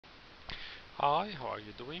Hi, how are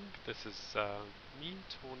you doing? This is me,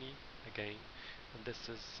 Tony, again, and this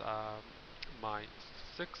is my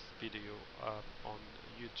sixth video on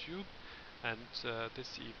YouTube. And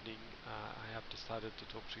this evening, I have decided to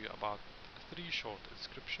talk to you about three short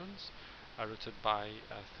inscriptions written by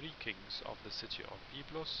three kings of the city of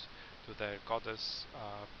Byblos to their goddess,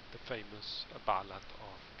 the famous Baalat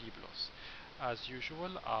of Byblos. As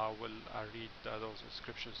usual, I will read those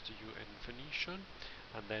inscriptions to you in Phoenician,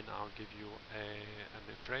 and then I'll give you a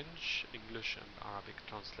French, English and Arabic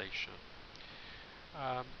translation.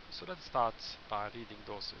 So let's start by reading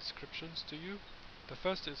those inscriptions to you. The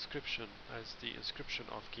first inscription is the inscription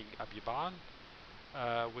of King Abibaal,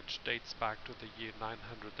 which dates back to the year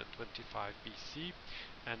 925 BC,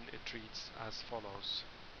 and it reads as follows.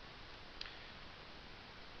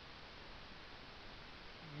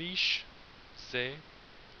 Mish ze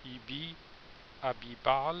ibi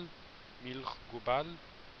Abibaal MLK Gubal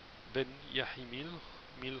ben Yehimilk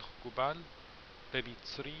MLK Gubal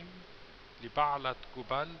بمصرم لبعلة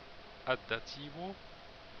جبال أدتو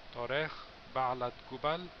تاريخ بعلة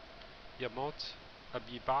جبال يموت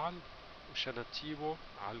أبيبال وشنتو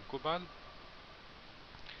على الجبال.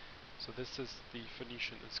 So this is the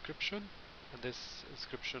Phoenician inscription, and this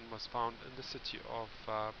inscription was found in the city of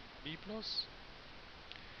Byblos.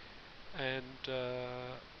 And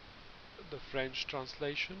the French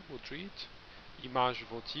translation would read: Image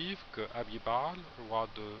votive que Abibaal, roi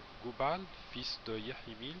de Gubal, fils de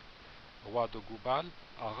Yehimilk, roi de Gubal,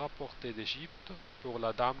 a rapporté d'Égypte pour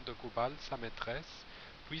la Dame de Gubal, sa maîtresse,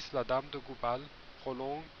 puisse la Dame de Gubal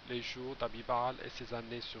prolonge les jours d'Abibaal et ses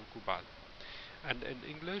années sur Gubal. And in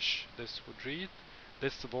English, this would read: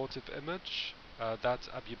 this votive image that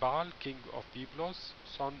Abibaal, king of Byblos,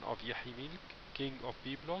 son of Yehimilk, king of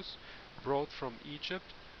Byblos, brought from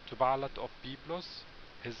Egypt to Baalat of Byblos,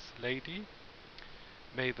 his lady.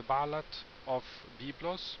 May the Baalat of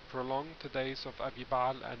Byblos prolong the days of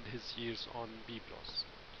Abibaal and his years on Byblos.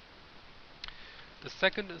 The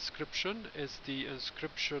second inscription is the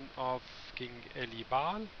inscription of King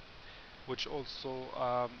Abibaal, which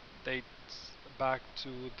also dates back to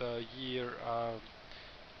the year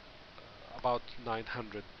about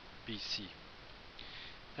 900 BC.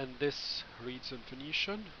 And this reads in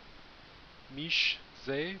Phoenician: Mish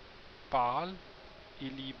ze Baal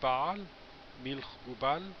Abibaal MLK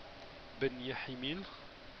Gubal ben Yehimilk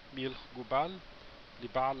MLK Gubal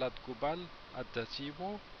لبعلة جبال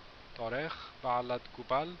أدتو تاريخ بعلة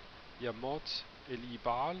جبال يموت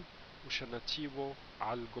أبيبال وشنتو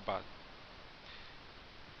على الجبال.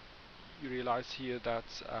 You realize here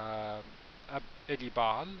that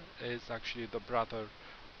Abibaal is actually the brother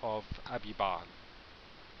of Abibaal.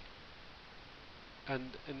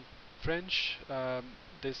 And in French,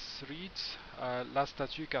 this reads: la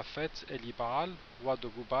statue qu'a faite Abibaal, roi de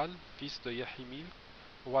Gubal, fils de Yehimilk,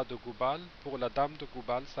 roi de Gubal, pour la Dame de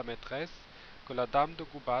Gubal, sa maîtresse, que la Dame de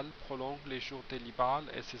Gubal prolonge les jours d'Abibaal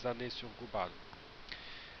et ses années sur Gubal.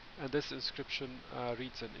 And this inscription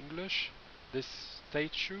reads in English: this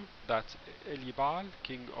statue that Abibaal,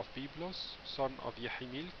 king of Byblos, son of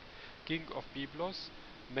Yehimilk, king of Byblos,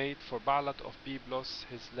 made for Baalat of Byblos,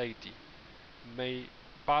 his lady. May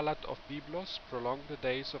Baalat of Byblos prolong the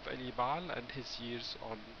days of Abibaal and his years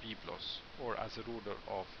on Byblos, or as a ruler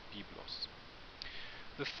of Byblos.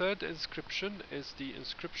 The third inscription is the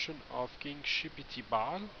inscription of King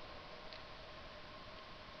ᵓBBᶜL,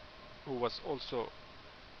 who was also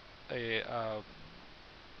a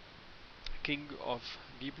king of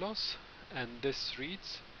Byblos, and this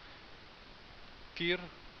reads: Kir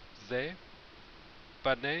ze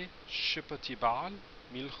Bane ᵓBBᶜL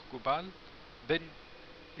MLK Gubal ben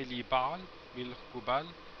Abibaal MLK Gubal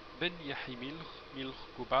ben Yehimilk MLK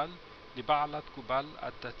Gubal لبعلة جبال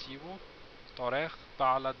أدتو تاريخ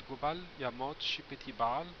بعلة جبال يموت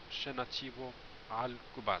ᵓBBᶜL شنتو على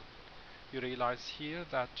الجبال. You realize here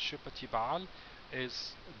that ᵓBBᶜL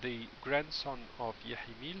is the grandson of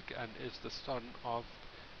Yehimilk and is the son of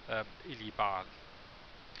Abibaal.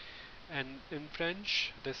 And in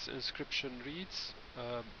French, this inscription reads: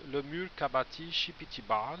 le mur qu'a bâti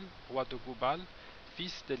ᵓBBᶜL, roi de Gubal,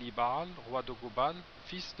 fils d'Abibaal, roi de Gubal,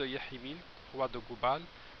 fils de Yehimilk, roi de Gubal,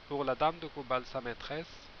 pour la Dame de Gubal, sa maîtresse,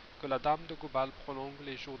 que la Dame de Gubal prolonge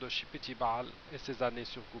les jours de ᵓBBᶜL et ses années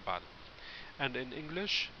sur Gubal. And in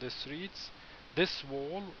English, this reads: this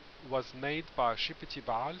wall was made by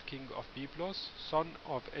ᵓBBᶜL, king of Byblos, son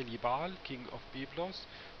of Abibaal, king of Byblos,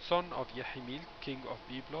 son of Yehimilk, king of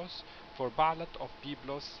Byblos, for Baalat of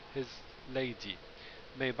Byblos, his lady.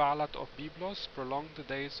 May Baalat of Byblos prolong the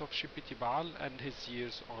days of ᵓBBᶜL and his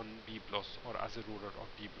years on Byblos, or as a ruler of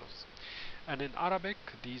Byblos. And in Arabic,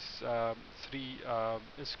 these three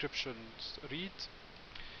inscriptions read.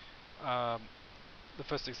 The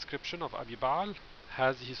first inscription of Abibaal: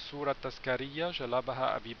 هذه الصورة التذكارية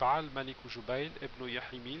جلبها أبيبال ملك جبيل ابن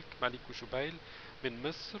يحيميلك ملك جبيل من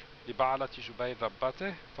مصر لبعلة جبيل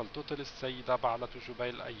ربته فلتطل السيدة بعلة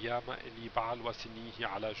جبيل أيام أبيبال وسنيه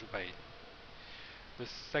على جبيل. The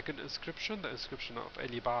second inscription, the inscription of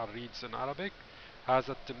أبيبال, reads in Arabic: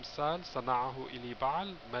 هذا التمثال صنعه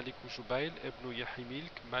أبيبال ملك جبيل ابن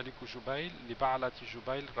يحيميلك ملك جبيل لبعلة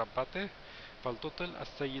جبيل ربته فلتطل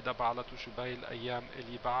السيدة بعلة جبيل أيام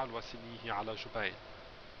أبيبال وسنيه على جبيل.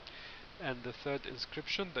 And the third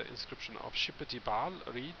inscription, the inscription of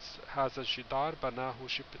ᵓBBᶜL, reads: هذا الجدار بناه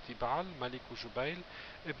ᵓBBᶜL ملك جبيل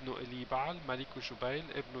ابن أبيبال ملك جبيل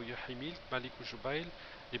ابن يحيميلك ملك جبيل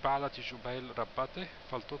لبعلة جبيل ربته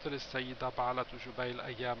فلتطل السيدة بعلة جبيل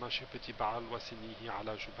أيام ᵓBBᶜL وسنيه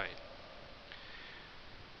على جبيل.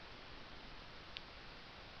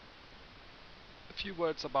 A few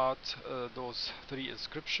words about those three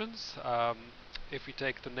inscriptions. If we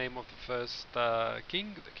take the name of the first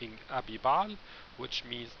king, the king Abibaal, which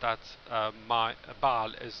means that my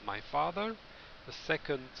Baal is my father. The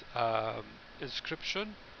second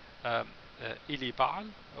inscription,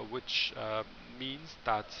 Abibaal, which means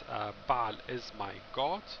that Baal is my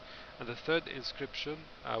god. And the third inscription,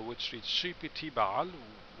 which reads ᵓDTW,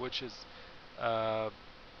 which is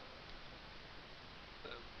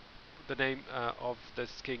the name of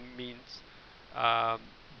this king means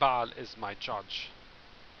Baal is my judge.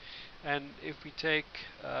 And if we take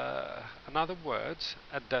another word,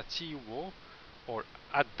 Addatiwo or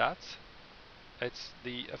Addat, it's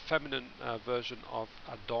the feminine version of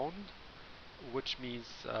Adon, which means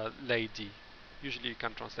lady. Usually you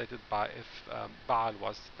can translate it by, if Baal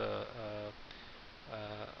was the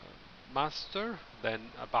master,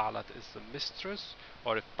 then Baalat is the mistress,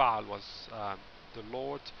 or if Baal was the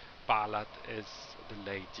lord, Baalat is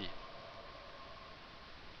the lady.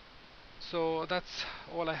 So that's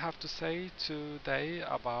all I have to say today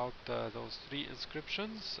about those three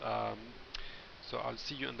inscriptions. So I'll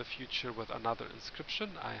see you in the future with another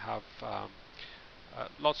inscription. I have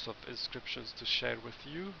lots of inscriptions to share with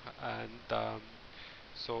you, and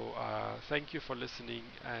so thank you for listening,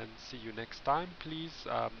 and see you next time. Please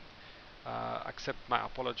accept my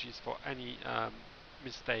apologies for any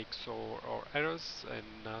mistakes or errors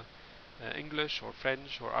in English or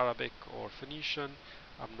French or Arabic or Phoenician.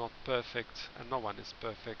 I'm not perfect, and no one is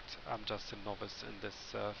perfect. I'm just a novice in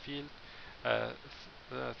this field.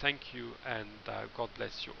 Thank you, and God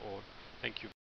bless you all. Thank you.